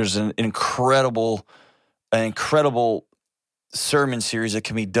 And I think there's an incredible sermon series that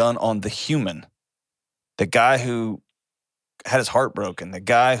can be done on the human. The guy who had his heart broken, the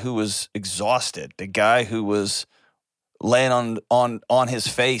guy who was exhausted, the guy who was laying on his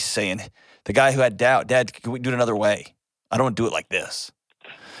face saying, the guy who had doubt, Dad, can we do it another way? I don't want to do it like this.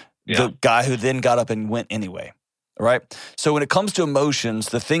 Yeah. The guy who then got up and went anyway. Right? So when it comes to emotions,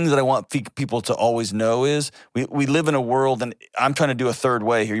 the thing that I want people to always know is we live in a world, and I'm trying to do a third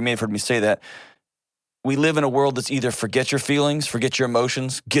way here. You may have heard me say that. We live in a world that's either forget your feelings, forget your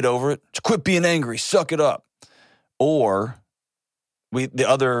emotions, get over it, just quit being angry, suck it up. Or the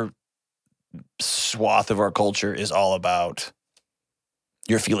other swath of our culture is all about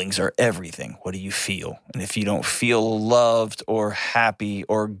your feelings are everything. What do you feel? And if you don't feel loved or happy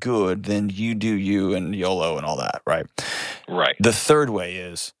or good, then you do you and YOLO and all that, right? Right. The third way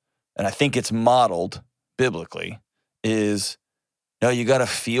is, and I think it's modeled biblically, is, no, you got to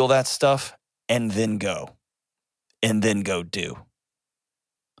feel that stuff and then go. and then go do.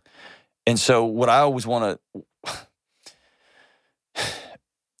 And so what I always want to,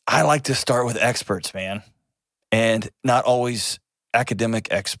 I like to start with experts, man, and not always academic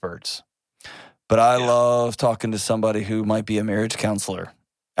experts. But I love talking to somebody who might be a marriage counselor.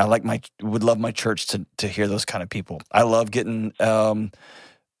 Would love my church to hear those kind of people. I love getting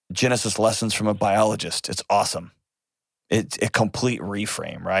Genesis lessons from a biologist. It's awesome. It's a complete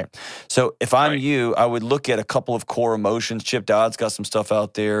reframe, right? So if I'm you, I would look at a couple of core emotions. Chip Dodd's got some stuff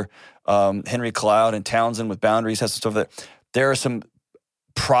out there. Henry Cloud and Townsend with Boundaries has some stuff that there are some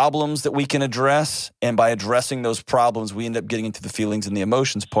problems that we can address. And by addressing those problems, we end up getting into the feelings and the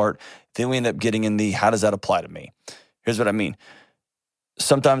emotions part. Then we end up getting in the, how does that apply to me? Here's what I mean.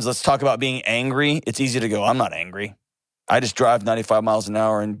 Sometimes let's talk about being angry. It's easy to go, I'm not angry. I just drive 95 miles an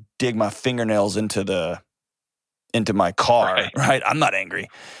hour and dig my fingernails into my car, right? I'm not angry.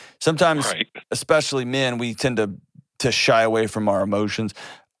 Sometimes, especially men, we tend to shy away from our emotions.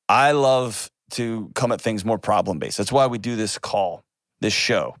 I love to come at things more problem-based. That's why we do this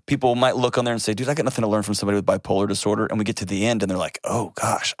show. People might look on there and say, dude, I got nothing to learn from somebody with bipolar disorder. And we get to the end and they're like, oh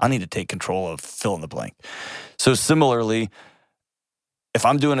gosh, I need to take control of fill in the blank. So similarly, if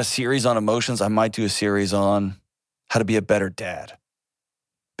I'm doing a series on emotions, I might do a series on how to be a better dad.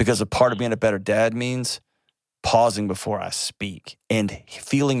 Because a part of being a better dad means pausing before I speak and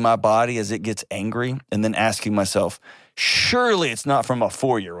feeling my body as it gets angry and then asking myself, surely it's not from a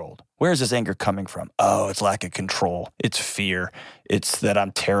 4-year-old. Where is this anger coming from? Oh, it's lack of control. It's fear. It's that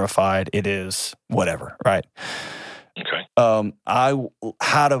I'm terrified. It is whatever, right? Okay.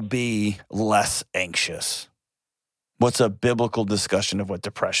 How to be less anxious. What's a biblical discussion of what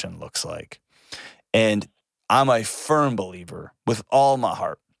depression looks like? And I'm a firm believer with all my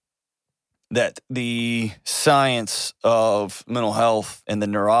heart that the science of mental health and the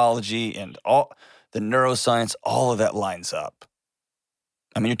neurology and all the neuroscience, all of that lines up.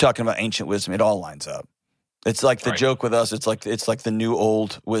 I mean, you're talking about ancient wisdom. It all lines up. It's like the joke with us. It's like the new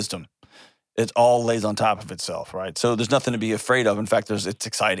old wisdom. It all lays on top of itself, right? So there's nothing to be afraid of. In fact, it's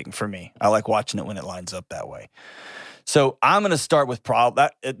exciting for me. I like watching it when it lines up that way. So I'm going to start with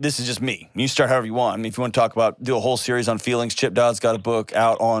this is just me. You start however you want. I mean, if you want to do a whole series on feelings, Chip Dodd's got a book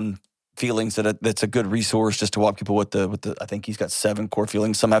out on feelings that's a good resource just to walk people with the I think he's got 7 core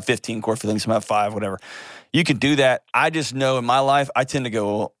feelings. Some have 15 core feelings, some have 5, whatever. You can do that. I just know in my life, I tend to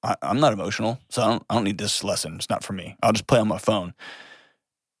go, I'm not emotional, so I don't need this lesson. It's not for me. I'll just play on my phone.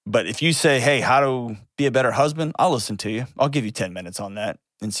 But if you say, hey, how to be a better husband, I'll listen to you. I'll give you 10 minutes on that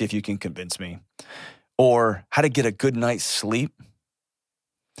and see if you can convince me. Or how to get a good night's sleep.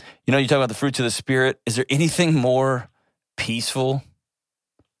 You talk about the fruits of the Spirit. Is there anything more peaceful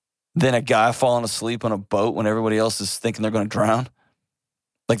than a guy falling asleep on a boat when everybody else is thinking they're going to drown?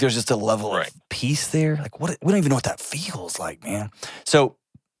 Like there's just a level of peace there. Like we don't even know what that feels like, man. So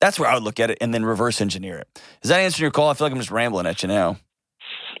that's where I would look at it and then reverse engineer it. Does that answer your call? I feel like I'm just rambling at you now.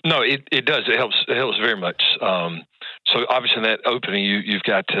 No, it does. It helps very much. So obviously in that opening, you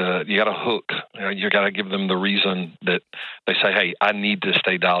got to hook. You got to give them the reason that they say, "Hey, I need to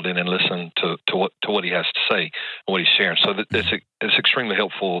stay dialed in and listen to what he has to say and what he's sharing." So it's extremely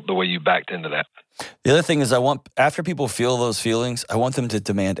helpful the way you backed into that. The other thing is, after people feel those feelings, I want them to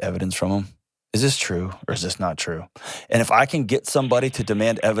demand evidence from them. Is this true or is this not true? And if I can get somebody to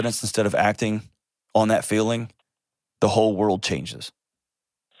demand evidence instead of acting on that feeling, the whole world changes.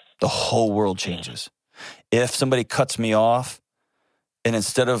 The whole world changes. If somebody cuts me off and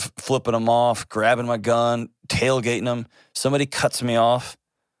instead of flipping them off, grabbing my gun, tailgating them, somebody cuts me off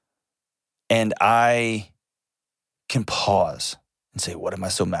and I can pause and say, what am I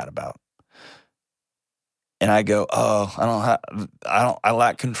so mad about? And I go, I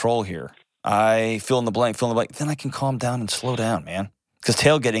lack control here. I fill in the blank. Then I can calm down and slow down, man. Because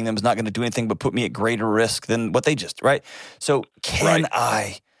tailgating them is not going to do anything but put me at greater risk than what they just, right? So can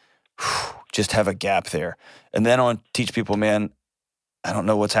I just have a gap there? And then I want to teach people, man, I don't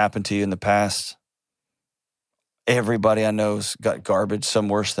know what's happened to you in the past. Everybody I know's got garbage, some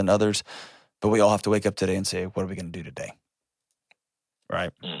worse than others. But we all have to wake up today and say, what are we going to do today?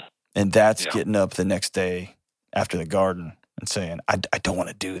 Right? And that's getting up the next day after the garden and saying, I don't want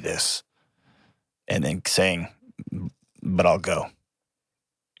to do this. And then saying, but I'll go.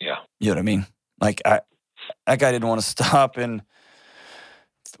 Yeah. You know what I mean? Like, that guy didn't want to stop. And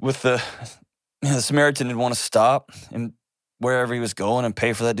with the Samaritan didn't want to stop and wherever he was going and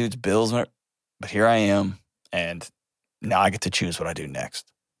pay for that dude's bills. But here I am. And now I get to choose what I do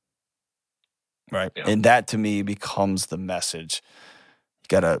next. Right? Yeah. And that to me becomes the message. You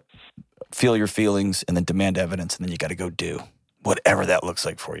got to feel your feelings and then demand evidence. And then you got to go do whatever that looks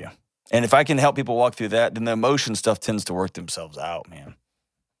like for you. And if I can help people walk through that, then the emotion stuff tends to work themselves out, man.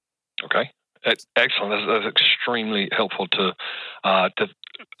 Okay. Excellent. That's extremely helpful to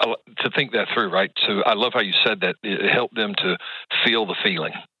think that through, right? So I love how you said that it helped them to feel the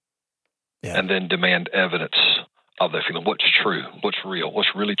feeling and then demand evidence of that feeling. What's true? What's real? What's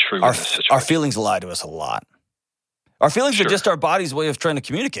really true in this situation? Our feelings lie to us a lot. Our feelings are just our body's way of trying to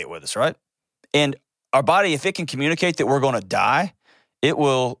communicate with us, right? And our body, if it can communicate that we're going to die, it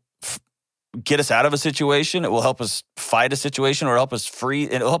will get us out of a situation. It will help us fight a situation, or help us free,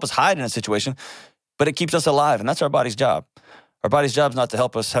 and it will help us hide in a situation, but it keeps us alive, and that's our body's job. Our body's job is not to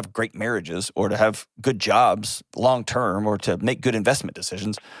help us have great marriages or to have good jobs long-term or to make good investment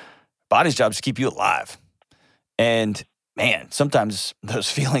decisions. Body's job is to keep you alive. And man, sometimes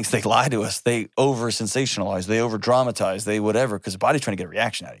those feelings, they lie to us. They over-sensationalize, they over-dramatize, they whatever, because the body's trying to get a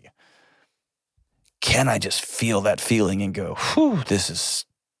reaction out of you. Can I just feel that feeling and go, whew, this is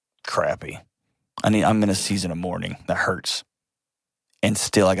crappy. I'm in a season of mourning that hurts. And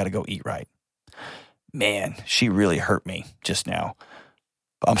still I got to go eat right. Man, she really hurt me just now.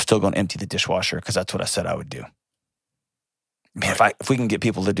 But I'm still going to empty the dishwasher because that's what I said I would do. Man, if we can get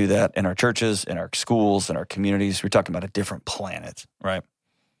people to do that in our churches, in our schools, in our communities, we're talking about a different planet, right?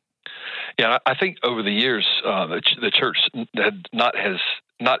 Yeah, I think over the years, the church has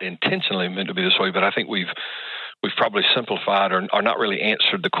not intentionally meant to be this way, but I think we've probably simplified or not really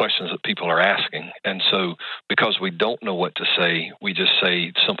answered the questions that people are asking. And so because we don't know what to say, we just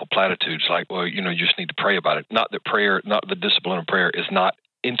say simple platitudes like, well, you just need to pray about it. Not the discipline of prayer is not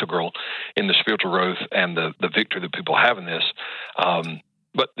integral in the spiritual growth and the victory that people have in this.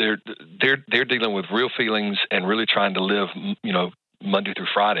 But they're dealing with real feelings and really trying to live, Monday through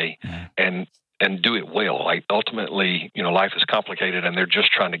Friday and do it well. Like ultimately, life is complicated and they're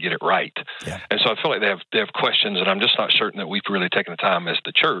just trying to get it right. Yeah. And so I feel like they have questions, and I'm just not certain that we've really taken the time as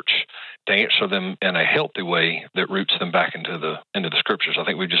the church to answer them in a healthy way that roots them back into the scriptures. I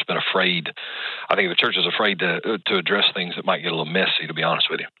think we've just been afraid. I think the church is afraid to address things that might get a little messy, to be honest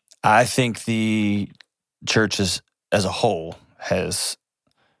with you. I think the church as a whole has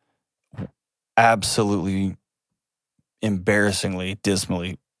absolutely embarrassingly,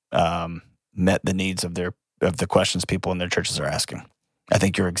 dismally met the needs of the questions people in their churches are asking. I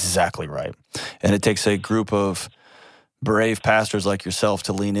think you're exactly right. And it takes a group of brave pastors like yourself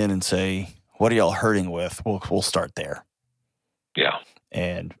to lean in and say, what are y'all hurting with? We'll start there. Yeah.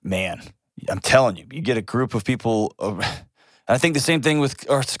 And man, I'm telling you, you get a group of people. I think the same thing with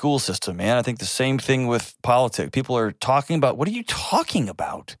our school system, man. I think the same thing with politics. People are talking about, what are you talking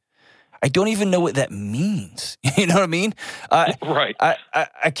about? I don't even know what that means. You know what I mean? Right.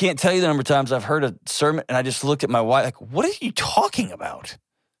 I can't tell you the number of times I've heard a sermon and I just looked at my wife like, what are you talking about?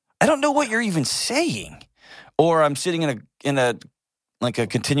 I don't know what you're even saying. Or I'm sitting in a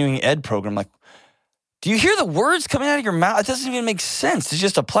continuing ed program like, do you hear the words coming out of your mouth? It doesn't even make sense. It's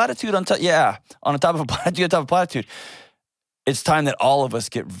just a platitude on top. Yeah, on top of a platitude, on top of a platitude. It's time that all of us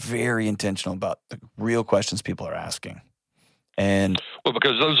get very intentional about the real questions people are asking. Well,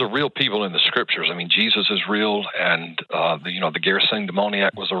 because those are real people in the scriptures. I mean, Jesus is real, and the Gerasene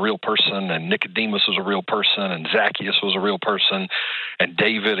demoniac was a real person, and Nicodemus was a real person, and Zacchaeus was a real person, and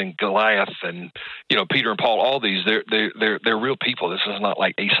David and Goliath, and Peter and Paul. All these, they're real people. This is not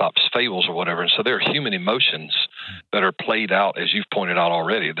like Aesop's fables or whatever. And so there are human emotions that are played out, as you've pointed out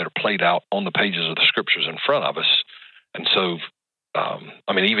already, that are played out on the pages of the scriptures in front of us. And so,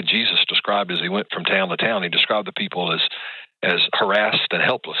 even Jesus described as he went from town to town, he described the people as harassed and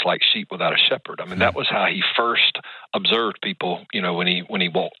helpless, like sheep without a shepherd. I mean, that was how he first observed people, when he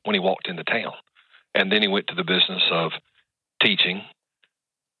walked into town. And then he went to the business of teaching,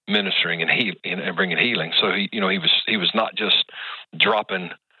 ministering, and bringing healing. So he was not just dropping,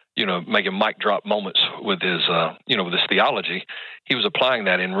 making mic drop moments with his theology. He was applying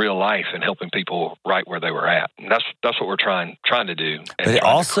that in real life and helping people right where they were at. And that's what we're trying to do. And but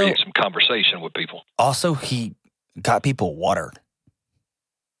also to create some conversation with people. Also, he got people water.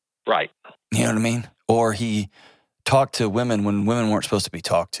 Right. You know what I mean? Or he talked to women when women weren't supposed to be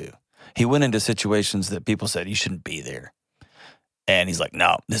talked to. He went into situations that people said, you shouldn't be there. And he's like,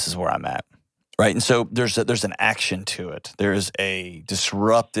 no, this is where I'm at. Right? And so there's an action to it. There's a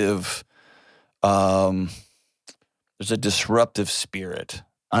disruptive spirit.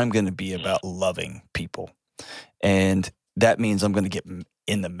 I'm going to be about loving people. And that means I'm going to get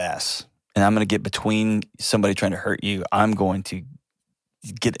in the mess. And I'm going to get between somebody trying to hurt you. I'm going to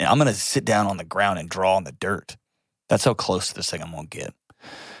sit down on the ground and draw on the dirt. That's how close to this thing I'm going to get.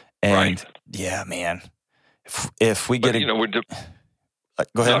 And right. Yeah, man, if we get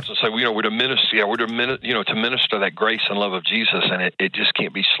Go ahead. No, to say, we're to minister, to minister that grace and love of Jesus, and it just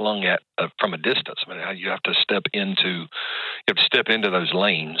can't be slung at from a distance. I mean, you have to step into those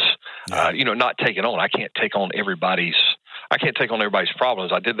lanes. Yeah. Not take it on. I can't take on everybody's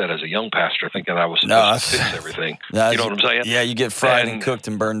problems. I did that as a young pastor, thinking I was supposed to fix everything. You know what I'm saying? Yeah, you get fried and cooked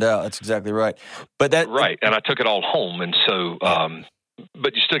and burned out. That's exactly right. But right, and I took it all home, and so.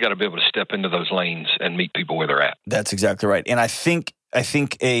 But you still got to be able to step into those lanes and meet people where they're at. That's exactly right. And I think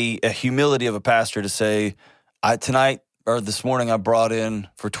a humility of a pastor to say, tonight or this morning I brought in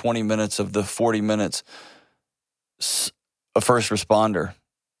for 20 minutes of the 40 minutes a first responder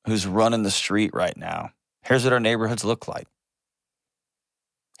who's running the street right now. Here's what our neighborhoods look like.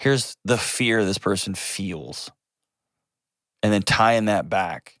 Here's the fear this person feels. And then tying that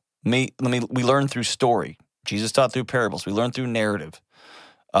back. We learn through story. Jesus taught through parables. We learn through narrative.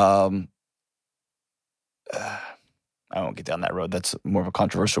 I won't get down that road. That's more of a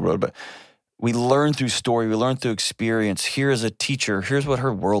controversial road. But we learn through story. We learn through experience. Here is a teacher. Here's what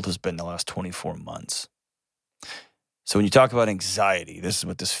her world has been the last 24 months. So when you talk about anxiety, this is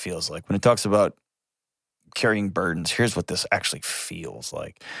what this feels like. When it talks about carrying burdens, here's what this actually feels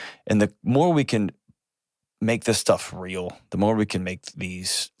like. And the more we can make this stuff real, the more we can make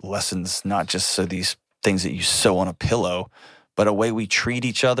these lessons not just these things that you sew on a pillow, but a way we treat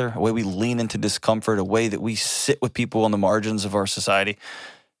each other, a way we lean into discomfort, a way that we sit with people on the margins of our society.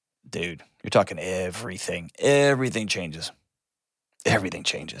 Dude, you're talking everything. Everything changes. Everything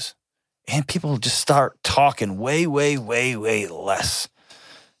changes. And people just start talking way, way, way, way less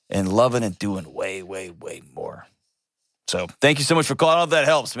and loving and doing way, way, way more. So thank you so much for calling. I hope that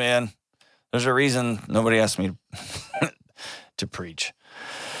helps, man. There's a reason nobody asked me to preach.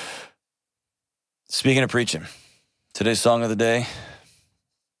 Speaking of preaching, today's song of the day.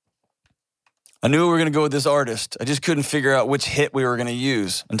 I knew we were going to go with this artist. I just couldn't figure out which hit we were going to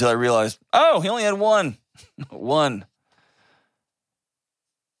use until I realized, he only had one. One.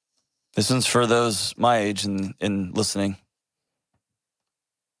 This one's for those my age and listening.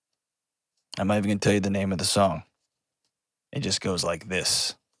 I'm not even going to tell you the name of the song. It just goes like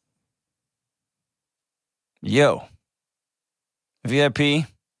this. Yo, VIP,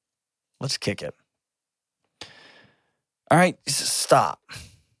 let's kick it. All right, stop.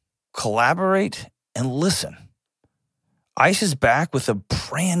 Collaborate and listen. Ice is back with a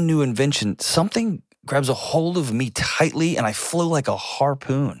brand new invention. Something grabs a hold of me tightly and I flow like a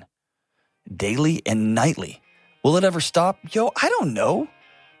harpoon. Daily and nightly. Will it ever stop? Yo, I don't know.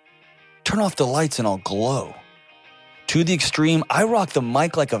 Turn off the lights and I'll glow. To the extreme, I rock the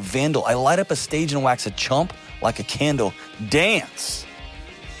mic like a vandal. I light up a stage and wax a chump like a candle. Dance.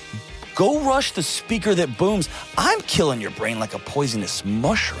 Go rush the speaker that booms. I'm killing your brain like a poisonous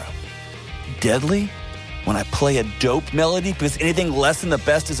mushroom. Deadly? When I play a dope melody, because anything less than the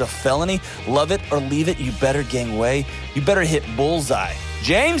best is a felony. Love it or leave it, you better gang way. You better hit bullseye.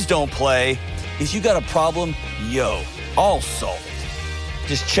 James don't play. If you got a problem, yo, I'll solve it.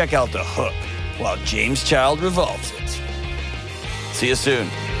 Just check out the hook while James Child revolves it. See you soon.